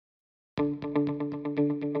Hi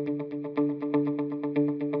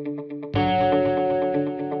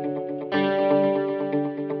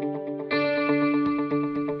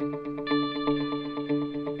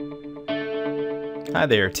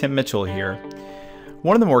there, Tim Mitchell here.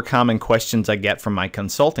 One of the more common questions I get from my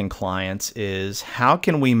consulting clients is how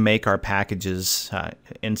can we make our packages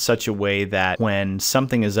in such a way that when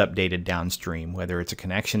something is updated downstream, whether it's a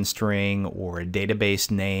connection string or a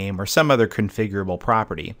database name or some other configurable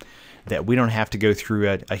property, that we don't have to go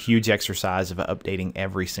through a huge exercise of updating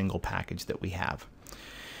every single package that we have.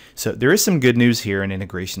 So there is some good news here in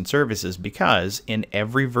integration services, because in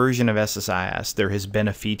every version of SSIS there has been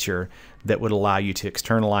a feature that would allow you to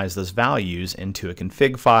externalize those values into a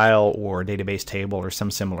config file or a database table or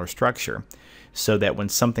some similar structure, so that when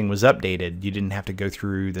something was updated you didn't have to go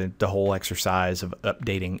through the whole exercise of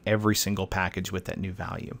updating every single package with that new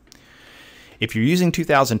value. If you're using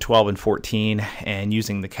 2012 and 14 and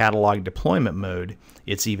using the catalog deployment mode,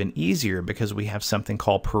 it's even easier because we have something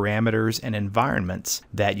called parameters and environments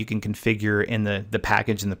that you can configure in the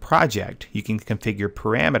package in the project. You can configure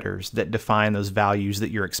parameters that define those values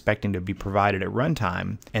that you're expecting to be provided at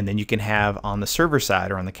runtime. And then you can have on the server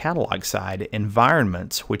side or on the catalog side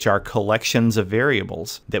environments, which are collections of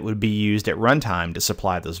variables that would be used at runtime to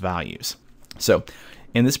supply those values. So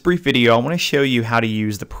in this brief video, I want to show you how to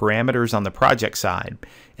use the parameters on the project side,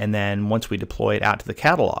 and then once we deploy it out to the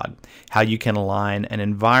catalog, how you can align an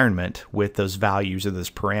environment with those values or those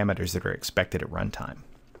parameters that are expected at runtime.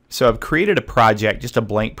 So I've created a project, just a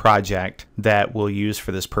blank project that we'll use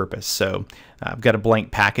for this purpose. So I've got a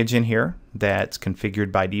blank package in here that's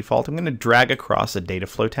configured by default. I'm going to drag across a data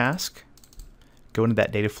flow task. Go into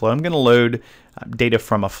that data flow. I'm going to load data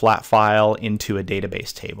from a flat file into a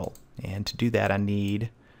database table. And to do that, I need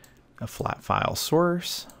a flat file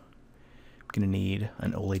source. I'm going to need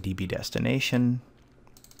an OLEDB destination.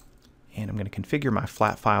 And I'm going to configure my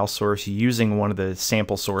flat file source using one of the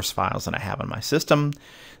sample source files that I have on my system.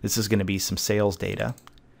 This is going to be some sales data.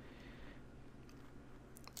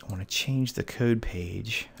 I want to change the code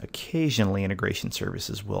page. Occasionally, integration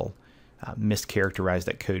services will mischaracterize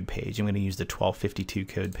that code page. I'm going to use the 1252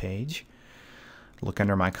 code page. Look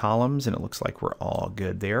under my columns, and it looks like we're all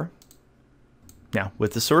good there. Now,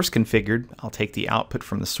 with the source configured, I'll take the output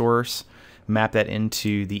from the source, map that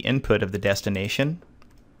into the input of the destination,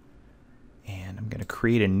 and I'm going to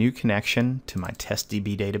create a new connection to my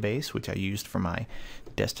TestDB database, which I used for my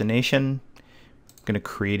destination. I'm going to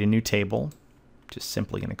create a new table, just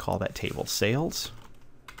simply going to call that table sales,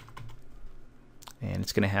 and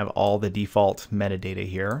it's going to have all the default metadata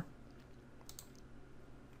here.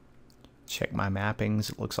 Check my mappings.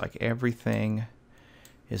 It looks like everything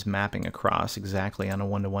is mapping across exactly on a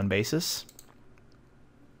one-to-one basis.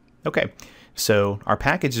 Okay, so our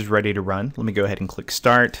package is ready to run. Let me go ahead and click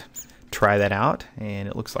Start, try that out, and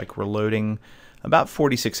it looks like we're loading about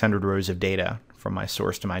 4,600 rows of data from my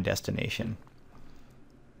source to my destination.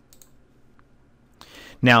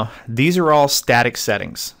 Now, these are all static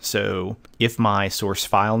settings, so if my source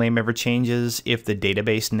file name ever changes, if the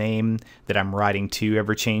database name that I'm writing to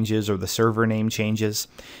ever changes, or the server name changes,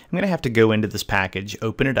 I'm going to have to go into this package,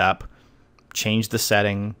 open it up, change the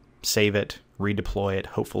setting, save it, redeploy it,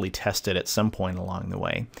 hopefully test it at some point along the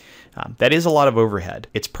way. That is a lot of overhead.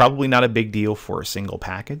 It's probably not a big deal for a single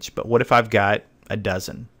package, but what if I've got a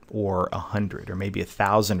dozen or 100 or maybe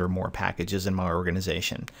 1,000 or more packages in my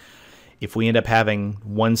organization? If we end up having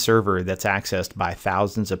one server that's accessed by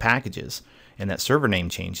thousands of packages and that server name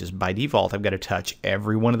changes, by default I've got to touch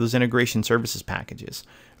every one of those integration services packages,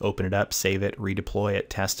 open it up, save it, redeploy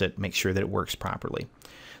it, test it, make sure that it works properly.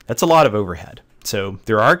 That's a lot of overhead. So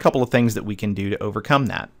there are a couple of things that we can do to overcome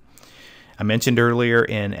that. I mentioned earlier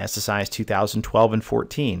in SSIS 2012 and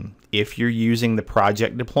 14, if you're using the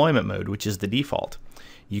project deployment mode, which is the default,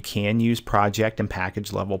 you can use project and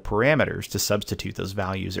package level parameters to substitute those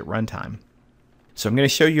values at runtime. So I'm going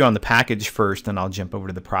to show you on the package first, then I'll jump over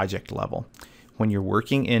to the project level. When you're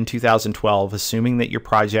working in 2012, assuming that your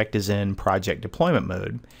project is in project deployment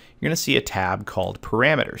mode, you're going to see a tab called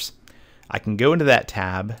Parameters. I can go into that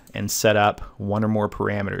tab and set up one or more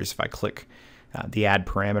parameters. If I click the Add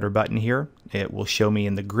Parameter button here, it will show me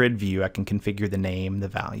in the grid view I can configure the name, the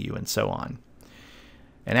value, and so on.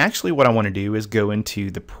 And actually what I want to do is go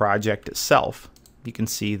into the project itself. You can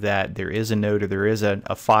see that there is a node, or there is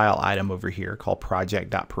a file item over here called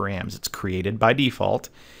project.params. It's created by default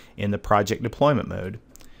in the project deployment mode.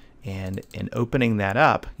 And in opening that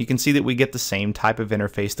up, you can see that we get the same type of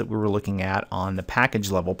interface that we were looking at on the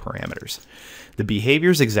package level parameters. The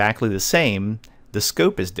behavior is exactly the same, the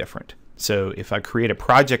scope is different. So if I create a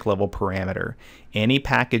project level parameter, any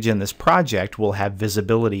package in this project will have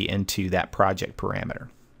visibility into that project parameter.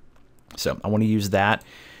 So I want to use that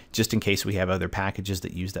just in case we have other packages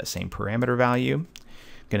that use that same parameter value.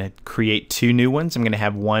 I'm going to create two new ones. I'm going to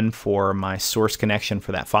have one for my source connection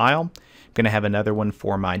for that file. I'm going to have another one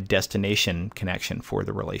for my destination connection for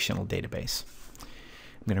the relational database.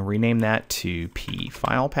 I'm going to rename that to P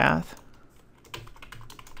file path.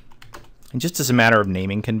 And just as a matter of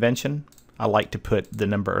naming convention, I like to put the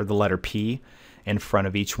number or the letter P in front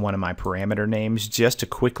of each one of my parameter names just to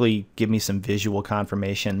quickly give me some visual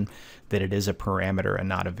confirmation that it is a parameter and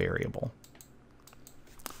not a variable.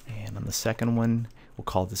 And on the second one, we'll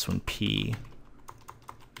call this one P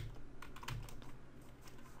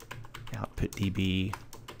output DB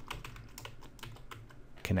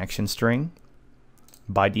connection string.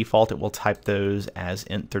 By default, it will type those as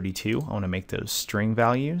int32. I want to make those string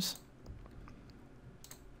values.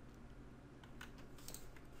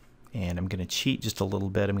 And I'm going to cheat just a little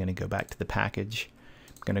bit. I'm going to go back to the package.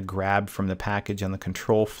 I'm going to grab from the package on the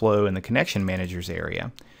control flow in the connection managers area.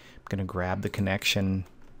 I'm going to grab the connection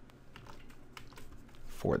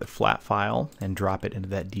for the flat file and drop it into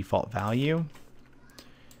that default value.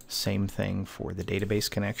 Same thing for the database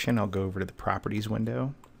connection. I'll go over to the properties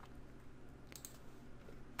window.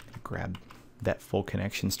 Grab that full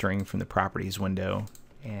connection string from the properties window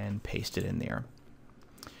and paste it in there.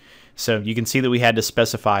 So you can see that we had to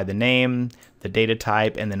specify the name, the data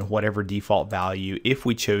type, and then whatever default value if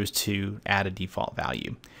we chose to add a default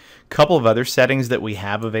value. A couple of other settings that we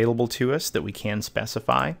have available to us that we can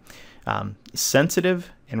specify.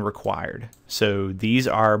 Sensitive and required. So these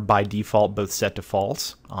are by default both set to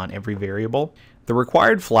false on every variable. The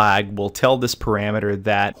required flag will tell this parameter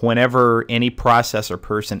that whenever any process or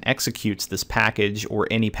person executes this package or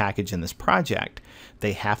any package in this project,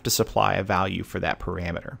 they have to supply a value for that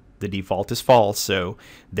parameter. The default is false, so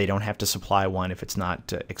they don't have to supply one if it's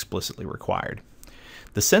not explicitly required.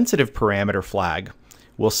 The sensitive parameter flag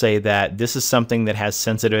will say that this is something that has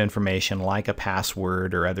sensitive information like a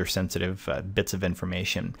password or other sensitive bits of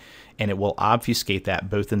information, and it will obfuscate that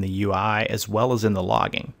both in the UI as well as in the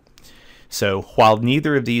logging. So while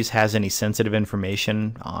neither of these has any sensitive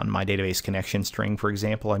information on my database connection string, for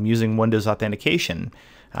example, I'm using Windows authentication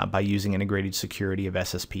by using integrated security of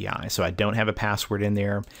SSPI. So I don't have a password in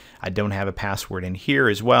there. I don't have a password in here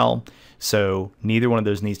as well. So neither one of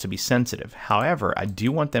those needs to be sensitive. However, I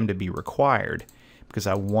do want them to be required because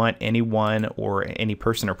I want anyone or any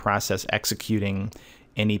person or process executing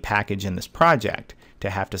any package in this project to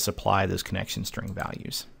have to supply those connection string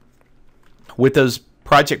values. With those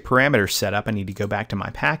project parameters set up, I need to go back to my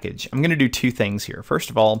package. I'm going to do two things here. First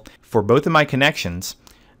of all, for both of my connections,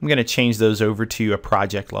 I'm going to change those over to a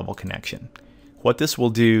project level connection. What this will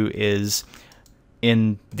do is,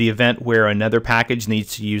 in the event where another package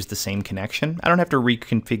needs to use the same connection, I don't have to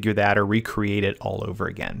reconfigure that or recreate it all over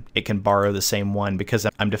again. It can borrow the same one because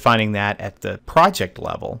I'm defining that at the project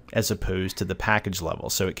level as opposed to the package level,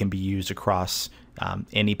 so it can be used across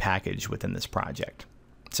any package within this project.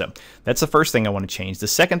 So that's the first thing I want to change. The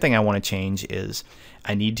second thing I want to change is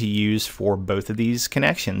I need to use for both of these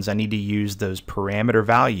connections, I need to use those parameter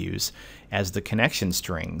values as the connection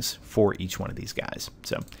strings for each one of these guys.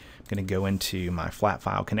 So I'm going to go into my flat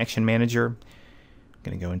file connection manager. I'm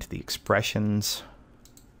going to go into the expressions,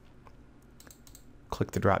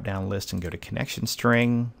 click the drop down list and go to connection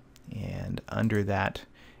string. And under that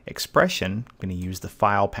expression, I'm going to use the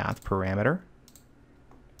file path parameter.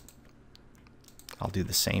 I'll do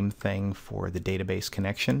the same thing for the database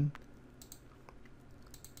connection.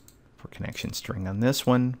 For connection string on this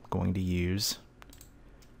one, I'm going to use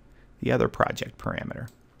the other project parameter.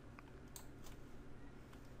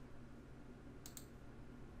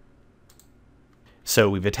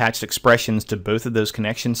 So we've attached expressions to both of those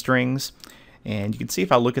connection strings, and you can see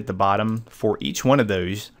if I look at the bottom for each one of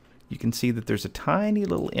those, you can see that there's a tiny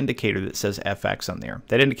little indicator that says FX on there.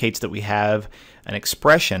 That indicates that we have an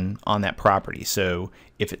expression on that property. So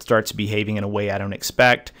if it starts behaving in a way I don't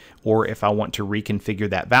expect, or if I want to reconfigure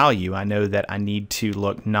that value, I know that I need to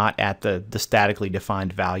look not at the statically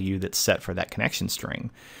defined value that's set for that connection string.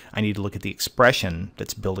 I need to look at the expression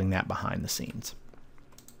that's building that behind the scenes.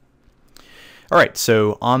 All right,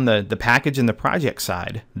 so on the package and the project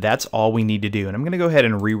side, that's all we need to do. And I'm going to go ahead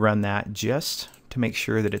and rerun that just to make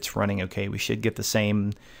sure that it's running okay. We should get the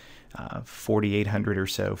same 4,800 or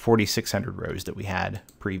so, 4,600 rows that we had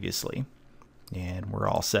previously. And we're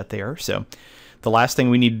all set there. So the last thing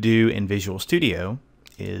we need to do in Visual Studio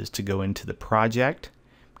is to go into the project.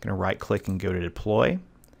 I'm going to right click and go to deploy.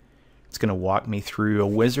 It's going to walk me through a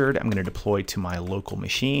wizard. I'm going to deploy to my local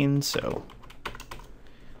machine. So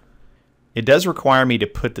it does require me to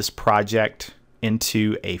put this project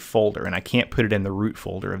into a folder, and I can't put it in the root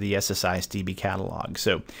folder of the SSIS DB catalog.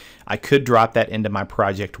 So I could drop that into my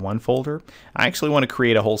project 1 folder. I actually want to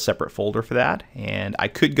create a whole separate folder for that, and I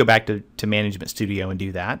could go back to Management Studio and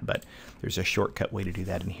do that, but there's a shortcut way to do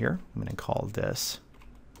that in here. I'm going to call this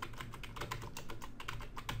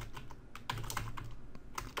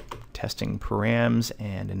Testing Params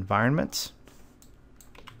and Environments.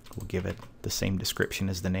 We'll give it the same description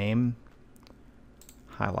as the name.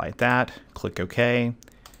 Highlight that, click OK,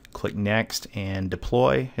 click Next, and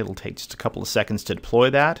deploy. It'll take just a couple of seconds to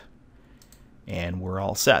deploy that, and we're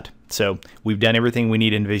all set. So we've done everything we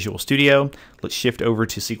need in Visual Studio. Let's shift over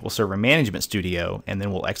to SQL Server Management Studio, and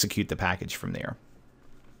then we'll execute the package from there.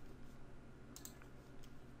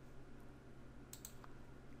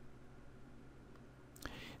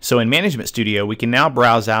 So in Management Studio, we can now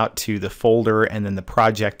browse out to the folder and then the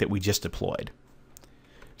project that we just deployed.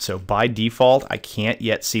 So by default, I can't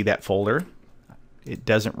yet see that folder. It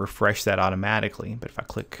doesn't refresh that automatically, but if I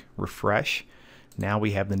click refresh, now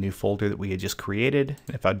we have the new folder that we had just created.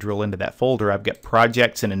 And if I drill into that folder, I've got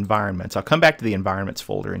projects and environments. I'll come back to the environments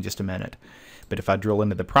folder in just a minute. But if I drill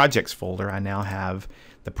into the projects folder, I now have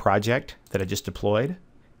the project that I just deployed.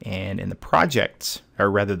 And in the projects, or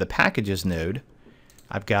rather the packages node,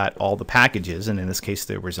 I've got all the packages, and in this case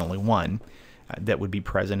there was only one, that would be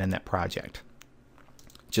present in that project.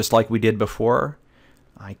 Just like we did before,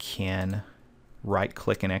 I can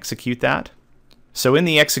right-click and execute that. So in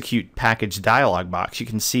the Execute Package dialog box, you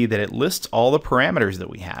can see that it lists all the parameters that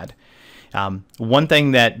we had. One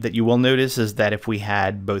thing that you will notice is that if we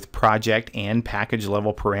had both project and package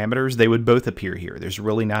level parameters, they would both appear here. There's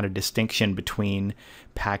really not a distinction between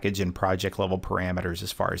package and project level parameters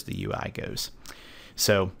as far as the UI goes.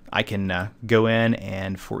 So I can go in,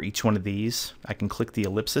 and for each one of these, I can click the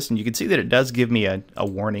ellipsis, and you can see that it does give me a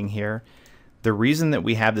warning here. The reason that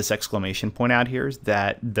we have this exclamation point out here is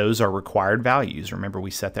that those are required values. Remember, we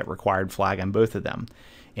set that required flag on both of them,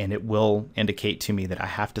 and it will indicate to me that I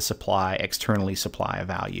have to externally supply a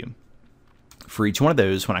value. For each one of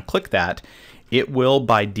those, when I click that, it will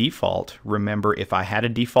by default remember if I had a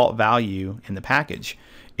default value in the package.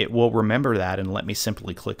 It will remember that and let me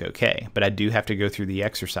simply click OK. But I do have to go through the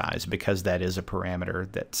exercise because that is a parameter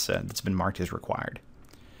that's been marked as required.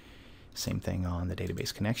 Same thing on the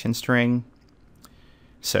database connection string.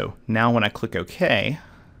 So now when I click OK,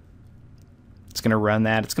 it's going to run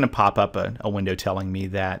that. It's going to pop up a window telling me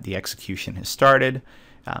that the execution has started.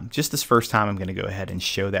 Just this first time, I'm going to go ahead and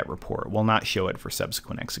show that report. We'll not show it for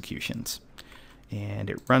subsequent executions. And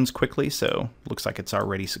it runs quickly, so looks like it's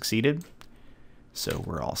already succeeded. So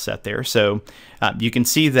we're all set there. So you can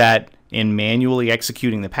see that in manually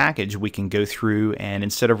executing the package, we can go through and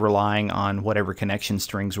instead of relying on whatever connection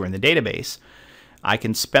strings were in the database, I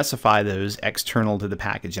can specify those external to the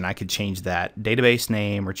package, and I could change that database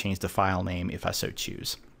name or change the file name if I so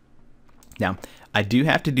choose. Now, I do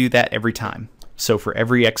have to do that every time. So for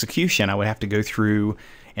every execution, I would have to go through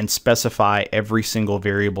and specify every single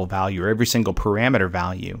variable value or every single parameter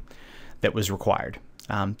value that was required.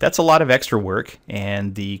 That's a lot of extra work,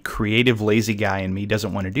 and the creative lazy guy in me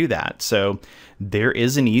doesn't want to do that. So there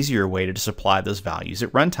is an easier way to supply those values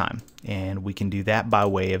at runtime, and we can do that by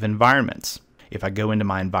way of environments. If I go into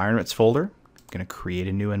my environments folder, I'm going to create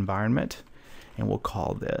a new environment, and we'll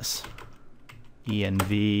call this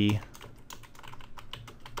env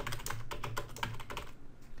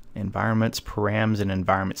environments params and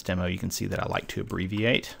environments demo. You can see that I like to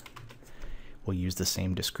abbreviate. We'll use the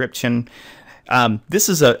same description. This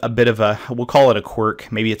is a bit of a, we'll call it a quirk,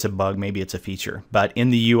 maybe it's a bug, maybe it's a feature, but in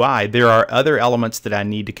the UI there are other elements that I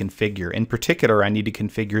need to configure. In particular, I need to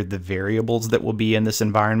configure the variables that will be in this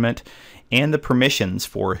environment and the permissions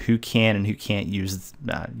for who can and who can't use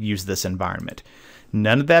this environment.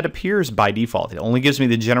 None of that appears by default. It only gives me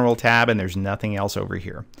the general tab and there's nothing else over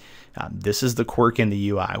here. This is the quirk in the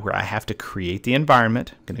UI where I have to create the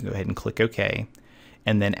environment. I'm going to go ahead and click OK.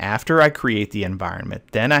 And then after I create the environment,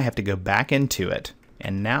 then I have to go back into it.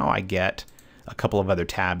 And now I get a couple of other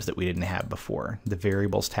tabs that we didn't have before, the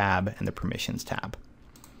variables tab and the permissions tab.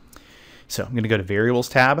 So I'm going to go to variables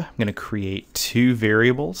tab. I'm going to create two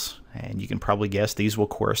variables. And you can probably guess these will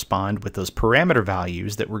correspond with those parameter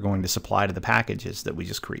values that we're going to supply to the packages that we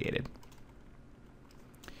just created.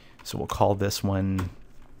 So we'll call this one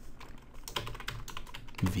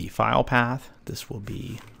vFilePath. This will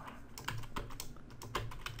be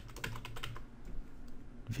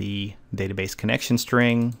v database connection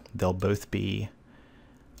string. They'll both be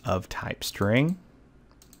of type string.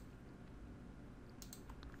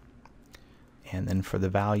 And then for the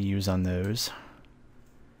values on those,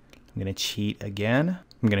 I'm going to cheat again.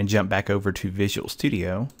 I'm going to jump back over to Visual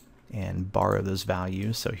Studio and borrow those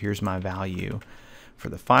values. So here's my value for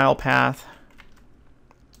the file path,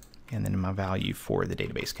 and then my value for the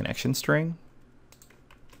database connection string.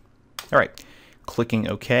 All right, clicking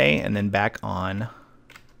OK, and then back on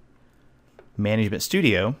Management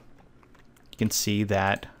Studio, you can see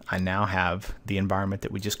that I now have the environment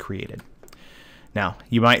that we just created. Now,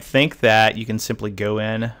 you might think that you can simply go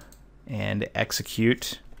in and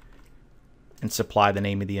execute and supply the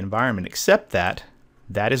name of the environment, except that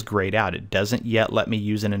that is grayed out. It doesn't yet let me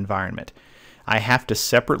use an environment. I have to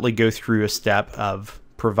separately go through a step of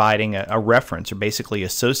providing a reference, or basically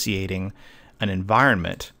associating an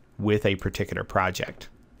environment with a particular project.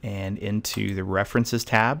 And into the References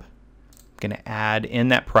tab, I'm going to add in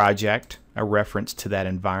that project a reference to that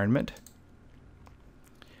environment.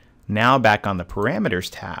 Now back on the Parameters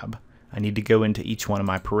tab, I need to go into each one of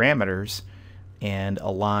my parameters and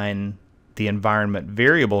align the environment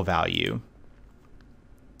variable value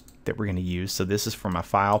that we're going to use. So this is for my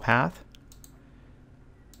file path.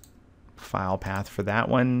 File path for that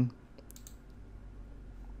one.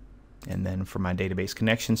 And then for my database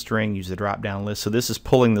connection string, use the drop-down list. So this is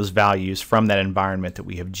pulling those values from that environment that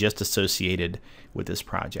we have just associated with this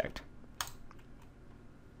project.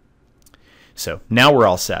 So now we're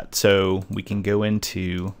all set. So we can go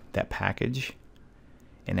into that package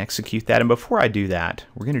and execute that. And before I do that,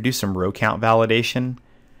 we're going to do some row count validation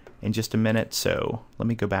in just a minute. So let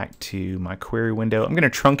me go back to my query window. I'm going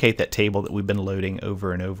to truncate that table that we've been loading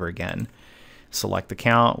over and over again. Select the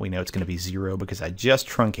count. We know it's going to be 0 because I just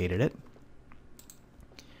truncated it.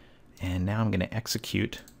 And now I'm going to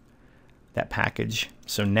execute that package.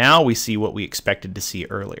 So now we see what we expected to see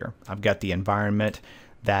earlier. I've got the environment.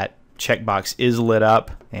 That checkbox is lit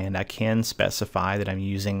up, and I can specify that I'm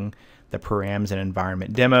using the params and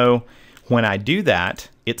environment demo. When I do that,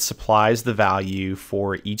 it supplies the value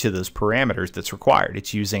for each of those parameters that's required.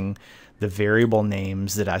 It's using the variable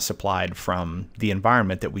names that I supplied from the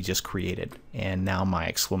environment that we just created. And now my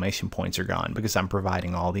exclamation points are gone because I'm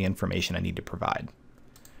providing all the information I need to provide.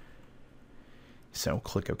 So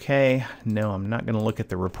click OK. No, I'm not going to look at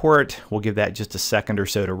the report. We'll give that just a second or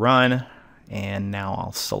so to run. And now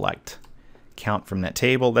I'll select count from that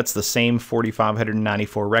table. That's the same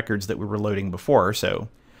 4,594 records that we were loading before. So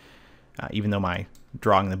even though my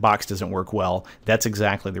drawing the box doesn't work well, that's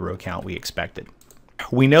exactly the row count we expected.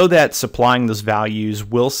 We know that supplying those values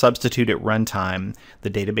will substitute at runtime the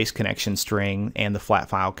database connection string and the flat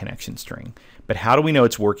file connection string. But how do we know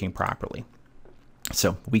it's working properly?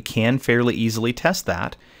 So we can fairly easily test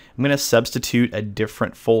that. I'm going to substitute a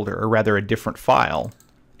different folder, or rather a different file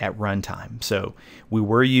at runtime. So we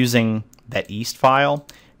were using that east file.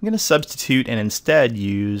 I'm going to substitute and instead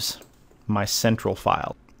use my central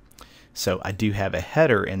file. So I do have a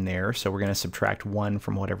header in there, so we're going to subtract 1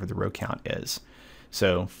 from whatever the row count is.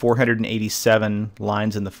 So 487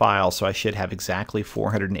 lines in the file, so I should have exactly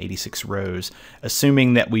 486 rows,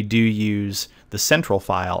 assuming that we do use the central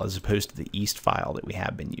file as opposed to the east file that we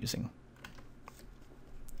have been using.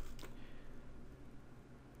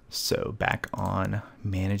 So back on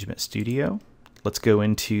Management Studio, let's go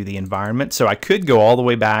into the environment. So I could go all the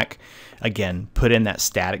way back, again, put in that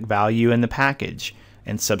static value in the package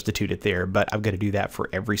and substitute it there, but I've got to do that for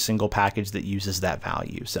every single package that uses that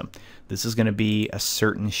value. So this is going to be a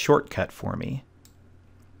certain shortcut for me.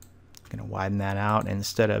 I'm going to widen that out.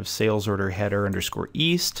 Instead of sales order header underscore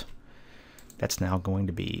east, that's now going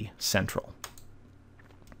to be central.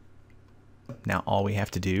 Now all we have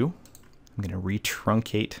to do, I'm going to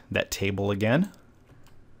retruncate that table again.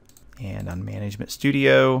 And on Management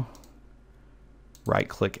Studio, right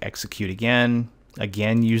click, execute again.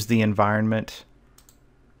 Again, use the environment.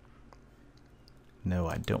 No,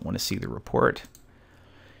 I don't want to see the report.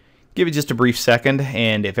 Give it just a brief second,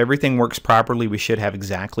 and if everything works properly, we should have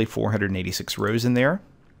exactly 486 rows in there.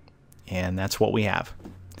 And that's what we have.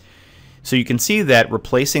 So you can see that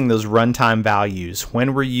replacing those runtime values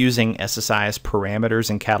when we're using SSIS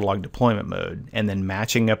parameters in catalog deployment mode, and then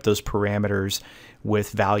matching up those parameters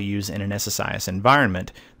with values in an SSIS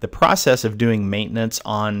environment, the process of doing maintenance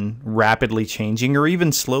on rapidly changing or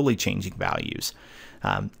even slowly changing values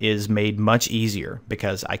is made much easier,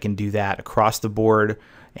 because I can do that across the board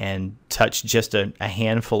and touch just a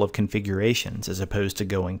handful of configurations as opposed to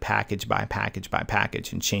going package by package by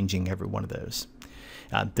package and changing every one of those.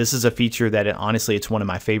 This is a feature that honestly, it's one of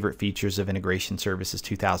my favorite features of Integration Services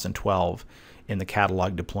 2012 in the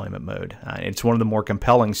catalog deployment mode. It's one of the more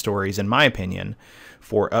compelling stories, in my opinion,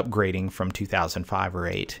 for upgrading from 2005 or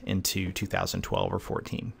 8 into 2012 or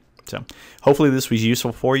 14. So hopefully this was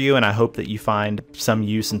useful for you, and I hope that you find some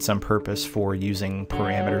use and some purpose for using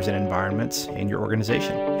parameters and environments in your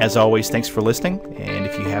organization. As always, thanks for listening, and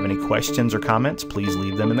if you have any questions or comments, please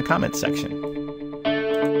leave them in the comments section.